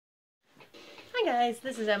Hi guys,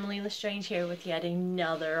 this is Emily Lestrange here with yet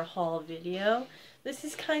another haul video. This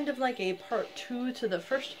is kind of like a part 2 to the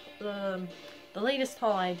first, the latest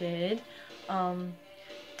haul I did.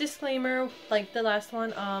 Disclaimer, like the last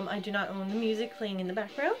one, I do not own the music playing in the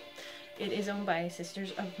background. It is owned by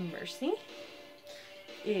Sisters of Mercy.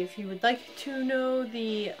 If you would like to know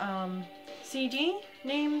the CD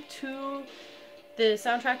name to the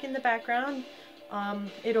soundtrack in the background,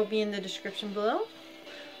 it'll be in the description below.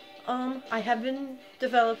 I have been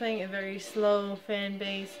developing a very slow fan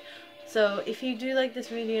base, so if you do like this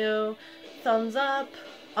video, thumbs up,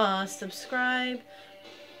 subscribe,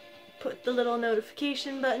 put the little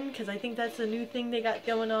notification button, because I think that's a new thing they got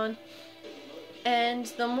going on. And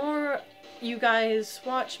the more you guys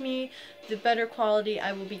watch me, the better quality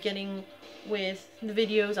I will be getting with the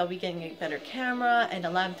videos. I'll be getting a better camera and a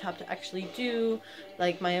laptop to actually do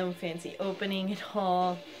like my own fancy opening and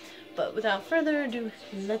haul. But without further ado,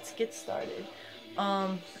 let's get started.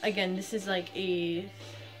 Again, this is like a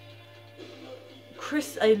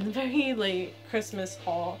very late Christmas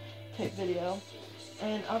haul type video.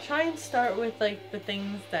 And I'll try and start with like the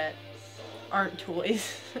things that aren't toys.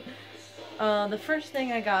 The first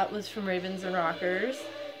thing I got was from Ravens and Rockers.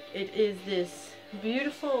 It is this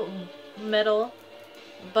beautiful metal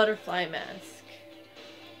butterfly mask.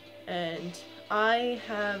 And I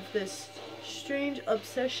have this strange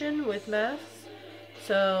obsession with masks,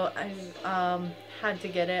 so I've had to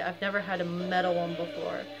get it. I've never had a metal one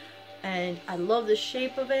before, and I love the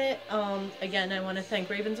shape of it. Again, I want to thank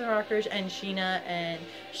Ravens and Rockers and Sheena and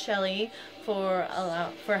Shelly for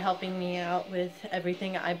helping me out with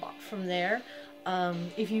everything I bought from there.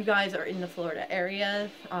 If you guys are in the Florida area,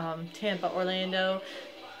 Tampa, Orlando,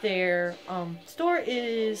 their store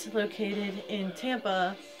is located in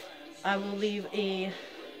Tampa. I will leave a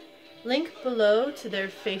link below to their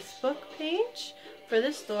Facebook page for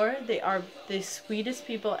this store. They are the sweetest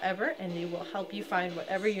people ever, and they will help you find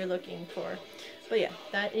whatever you're looking for. But yeah,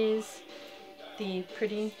 that is the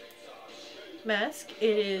pretty mask.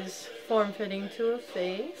 It is form-fitting to a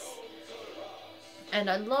face, and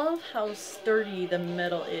I love how sturdy the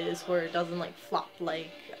metal is, where it doesn't like flop like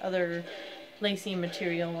other lacy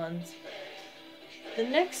material ones. The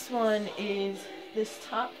next one is this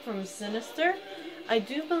top from Sinister. I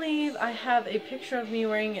do believe I have a picture of me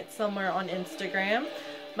wearing it somewhere on Instagram.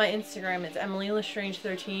 My Instagram is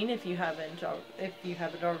EmilyLestrange13. If you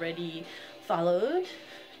haven't already followed,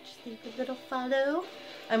 just leave a little follow.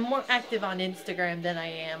 I'm more active on Instagram than I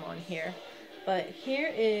am on here. But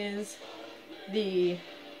here is the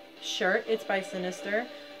shirt. It's by Sinister.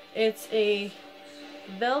 It's a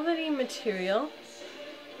velvety material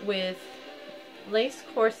with lace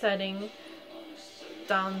corsetting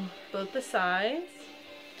down both the sides,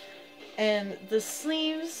 and the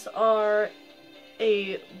sleeves are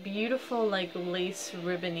a beautiful like lace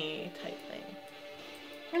ribbony type thing.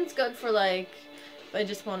 And it's good for like if I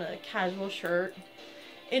just want a casual shirt.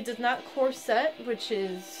 It does not corset, which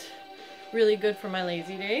is really good for my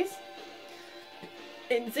lazy days.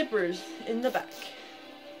 It zippers in the back.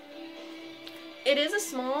 It is a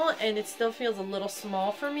small, and it still feels a little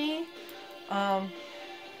small for me,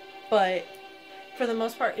 but for the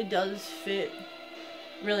most part, it does fit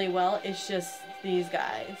really well. It's just these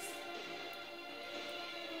guys.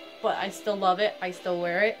 But I still love it. I still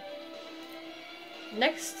wear it.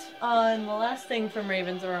 Next, and the last thing from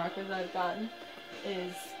Ravens and Rockers I've gotten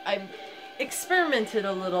is I've experimented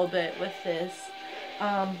a little bit with this.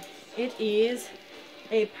 It is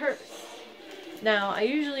a purse. Now, I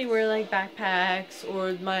usually wear like backpacks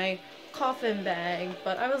or my coffin bag,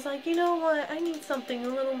 but I was like, you know what? I need something a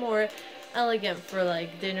little more elegant for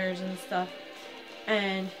like dinners and stuff,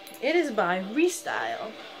 and it is by Restyle.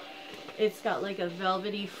 It's got like a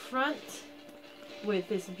velvety front with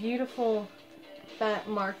this beautiful fat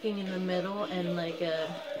marking in the middle and like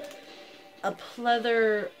a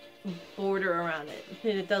pleather border around it.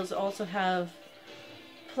 It does also have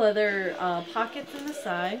pleather pockets in the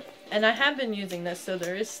side, and I have been using this, so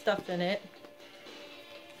there is stuff in it.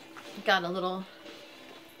 Got a little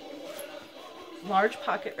large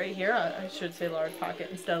pocket right here. I should say large pocket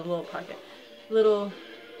instead of little pocket. Little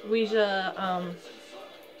Ouija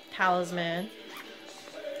talisman.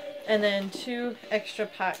 And then 2 extra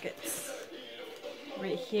pockets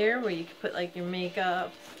right here where you can put like your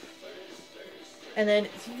makeup. And then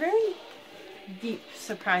it's very deep,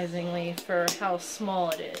 surprisingly, for how small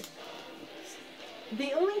it is.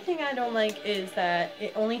 The only thing I don't like is that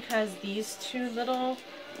it only has these 2 little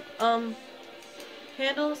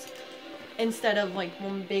handles, instead of like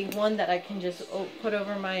one big one that I can just put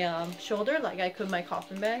over my shoulder like I could my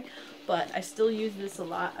coffin bag. But I still use this a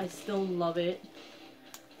lot. I still love it.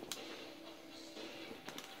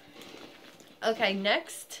 Okay,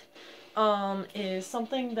 next is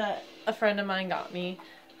something that a friend of mine got me.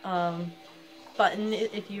 Button,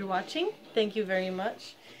 if you're watching, thank you very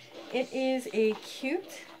much. It is a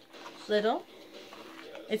cute little,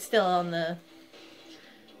 it's still on the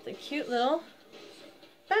cute little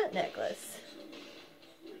bat necklace.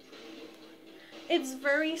 It's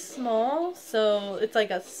very small, so it's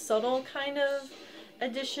like a subtle kind of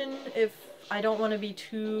addition. If I don't want to be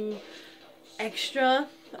too extra,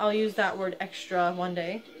 I'll use that word extra one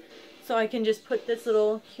day. So I can just put this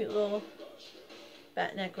little cute little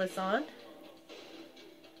bat necklace on.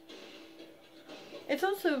 It's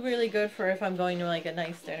also really good for if I'm going to like a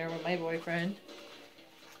nice dinner with my boyfriend.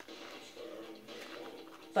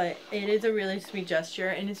 But it is a really sweet gesture,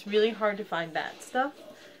 and it's really hard to find bat stuff.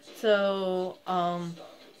 So,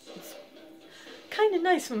 it's kind of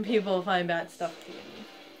nice when people find bat stuff to give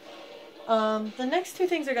me. The next two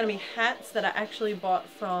things are going to be hats that I actually bought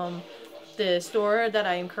from the store that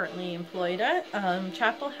I am currently employed at.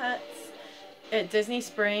 Chapel hats at Disney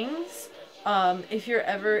Springs. If you're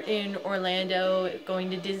ever in Orlando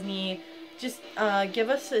going to Disney, just give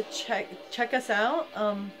us a check us out.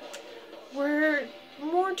 We're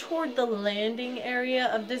more toward the landing area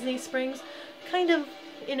of Disney Springs, kind of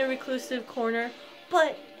in a reclusive corner,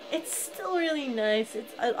 but it's still really nice.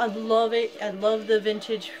 I love it. I love the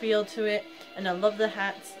vintage feel to it, and I love the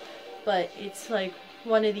hats, but it's like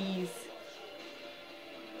one of these,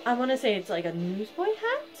 I want to say it's like a newsboy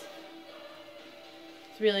hat.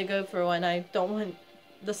 It's really good for when I don't want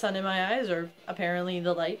the sun in my eyes, or apparently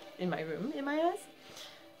the light in my room in my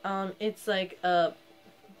eyes. It's like a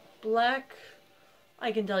black,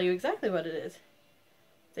 I can tell you exactly what it is.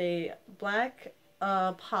 It's a black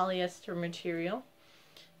polyester material,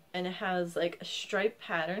 and it has like a stripe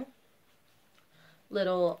pattern,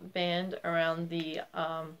 little band around the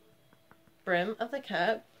brim of the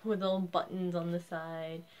cap with little buttons on the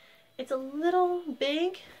side. It's a little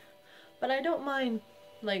big, but I don't mind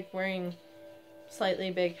like wearing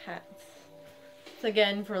slightly big hats. It's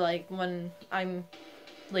again for like when I'm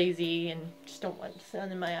lazy and just don't want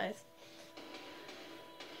sun in my eyes.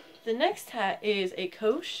 The next hat is a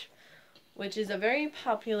Coach, which is a very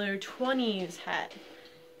popular 20s hat,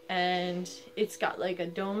 and it's got like a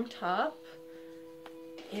dome top.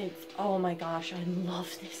 It's, oh my gosh, I love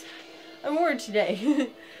this hat. I wore it today.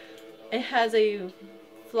 It has a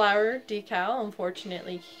flower decal,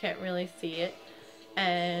 unfortunately you can't really see it,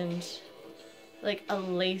 and like a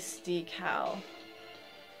lace decal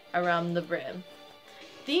around the brim.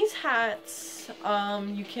 These hats,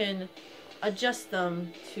 you can adjust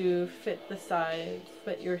them to fit the size,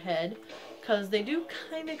 fit your head, because they do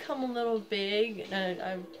kind of come a little big,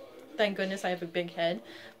 and thank goodness I have a big head.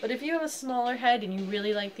 But if you have a smaller head and you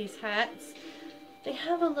really like these hats, they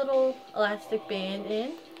have a little elastic band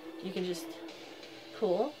in. You can just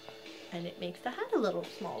pull, and it makes the hat a little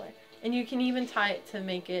smaller. And you can even tie it to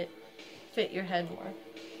make it fit your head more.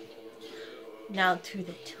 Now to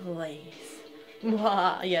the toys.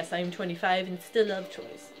 Mwah! Yes, I'm 25 and still love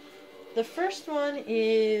toys. The first one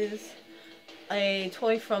is a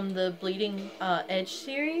toy from the Bleeding Edge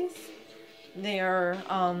series. They are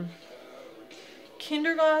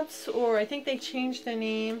Kindergoths, or I think they changed the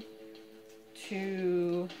name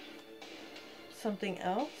to something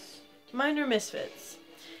else. Minor Misfits.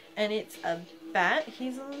 And it's a bat.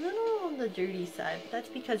 He's a little on the dirty side, but that's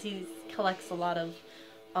because he collects a lot of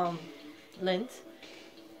lint.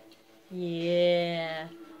 Yeah.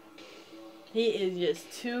 He is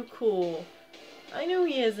just too cool. I know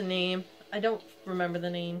he has a name. I don't remember the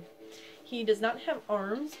name. He does not have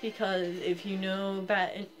arms, because if you know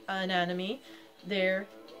bat anatomy, their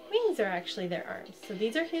wings are actually their arms. So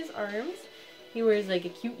these are his arms. He wears like a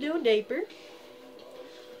cute little diaper.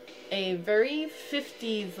 A very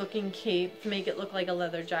 50s looking cape to make it look like a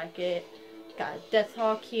leather jacket. Got a death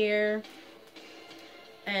hawk here.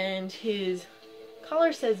 And his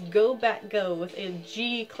collar says "Go Bat Go" with a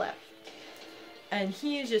G clef. And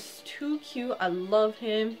he is just too cute. I love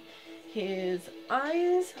him. His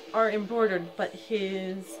eyes are embroidered, but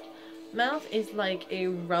his mouth is like a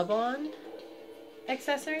rub-on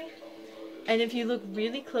accessory. And if you look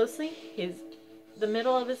really closely, the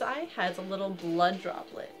middle of his eye has a little blood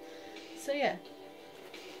droplet. So yeah,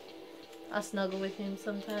 I snuggle with him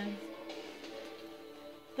sometimes.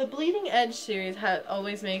 The Bleeding Edge series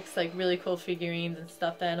always makes like really cool figurines and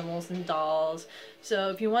stuffed animals and dolls. So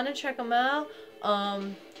if you want to check them out,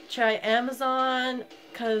 try Amazon,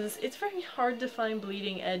 because it's very hard to find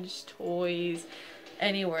Bleeding Edge toys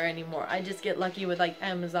anywhere anymore. I just get lucky with like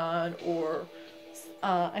Amazon, or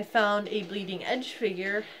I found a Bleeding Edge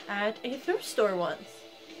figure at a thrift store once.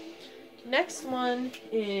 Next one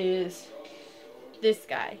is this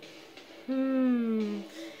guy.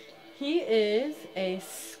 He is a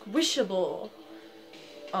squishable.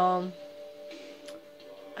 I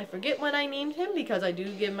forget when I named him because I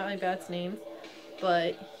do give my bats names,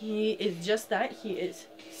 but he is just that. He is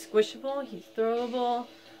squishable, he's throwable.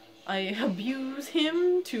 I abuse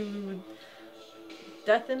him to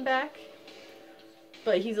death and back.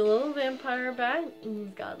 But he's a little vampire bat. He's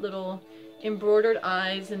got little embroidered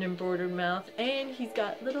eyes and embroidered mouth, and he's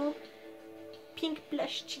got little pink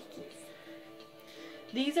blush cheekies.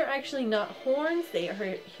 These are actually not horns, they are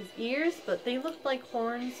his ears, but they looked like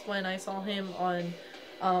horns when I saw him on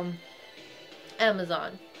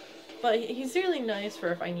Amazon. But he's really nice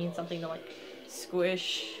for if I need something to like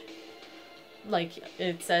squish, like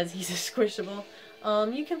it says he's a squishable.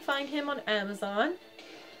 You can find him on Amazon,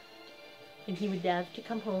 and he would love to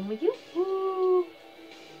come home with you. Woo!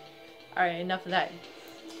 Alright, enough of that.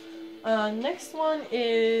 Next one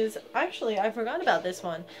is, actually I forgot about this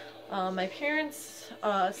one. My parents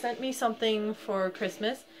sent me something for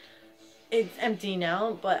Christmas. It's empty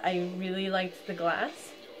now, but I really liked the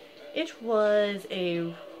glass. It was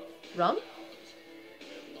a rum?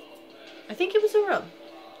 I think it was a rum.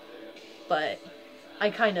 But I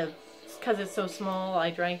kind of, because it's so small, I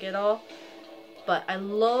drank it all. But I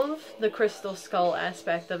love the crystal skull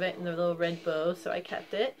aspect of it and the little red bow, so I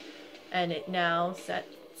kept it. And it now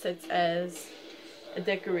sits as a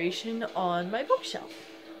decoration on my bookshelf.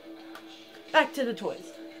 Back to the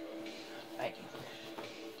toys. Right.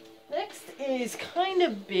 Next is kind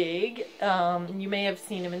of big. You may have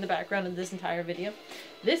seen him in the background of this entire video.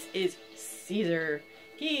 This is Caesar.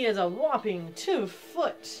 He is a whopping 2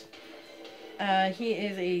 foot. He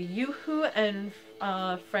is a Yoo-Hoo and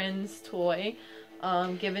Friends toy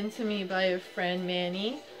given to me by a friend,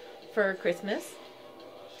 Manny, for Christmas.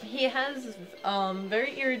 He has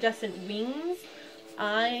very iridescent wings,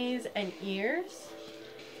 eyes, and ears.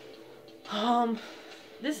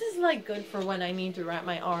 This is like good for when I need to wrap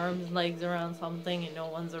my arms and legs around something and no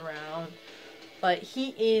one's around. But he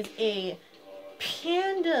is a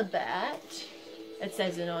panda bat. It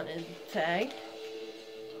says it on his tag.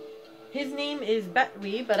 His name is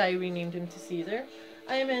Batwee, but I renamed him to Caesar.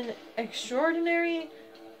 I am an extraordinary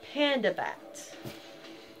panda bat.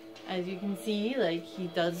 As you can see, like, he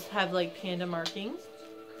does have like panda markings.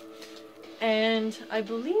 And I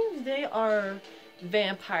believe they are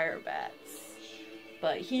vampire bats.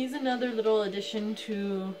 But he's another little addition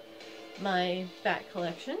to my bat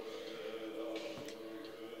collection.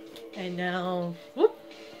 And now, whoop,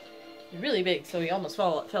 he's really big, so he almost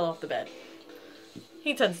fell off the bed.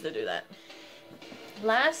 He tends to do that.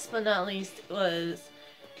 Last but not least was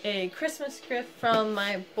a Christmas gift from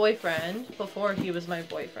my boyfriend, before he was my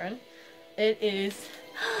boyfriend. It is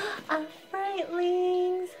a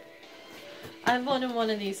Frightlings. I've wanted one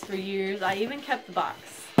of these for years. I even kept the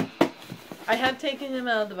box. I have taken him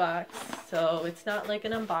out of the box, so it's not like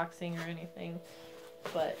an unboxing or anything,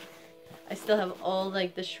 but I still have all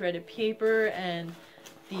like the shredded paper and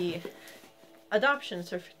the adoption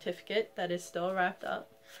certificate that is still wrapped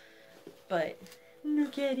up. But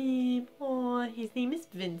look at him. Oh, his name is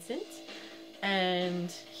Vincent,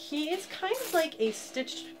 and he is kind of like a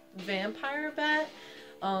stitched vampire bat.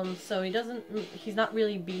 So he's not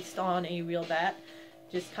really based on a real bat,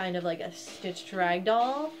 just kind of like a stitched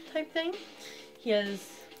ragdoll type thing. He has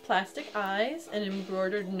plastic eyes, an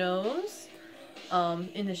embroidered nose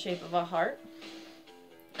in the shape of a heart,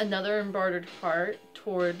 another embroidered heart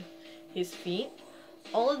toward his feet.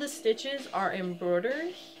 All of the stitches are embroidered.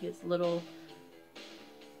 He has a little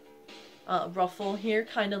ruffle here,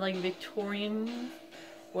 kind of like Victorian,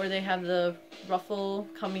 where they have the ruffle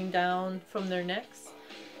coming down from their necks.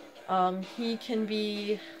 He can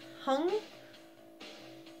be hung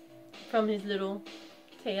from his little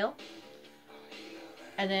tail,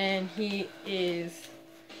 and then he is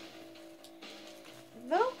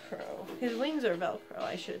Velcro. His wings are Velcro,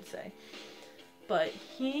 I should say. But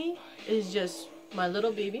he is just my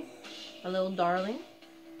little baby, my little darling,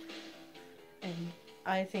 and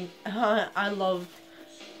I think I love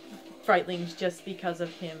Frightlings just because of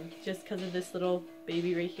him, just because of this little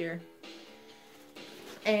baby right here.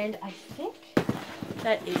 And I think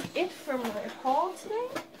that is it for my haul today.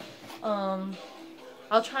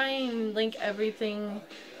 I'll try and link everything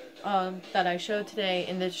that I showed today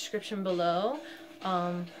in the description below.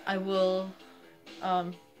 I will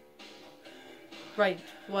write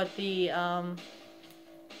what the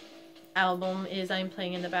album is I'm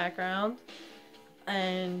playing in the background.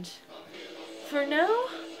 And for now,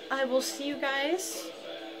 I will see you guys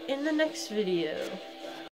in the next video.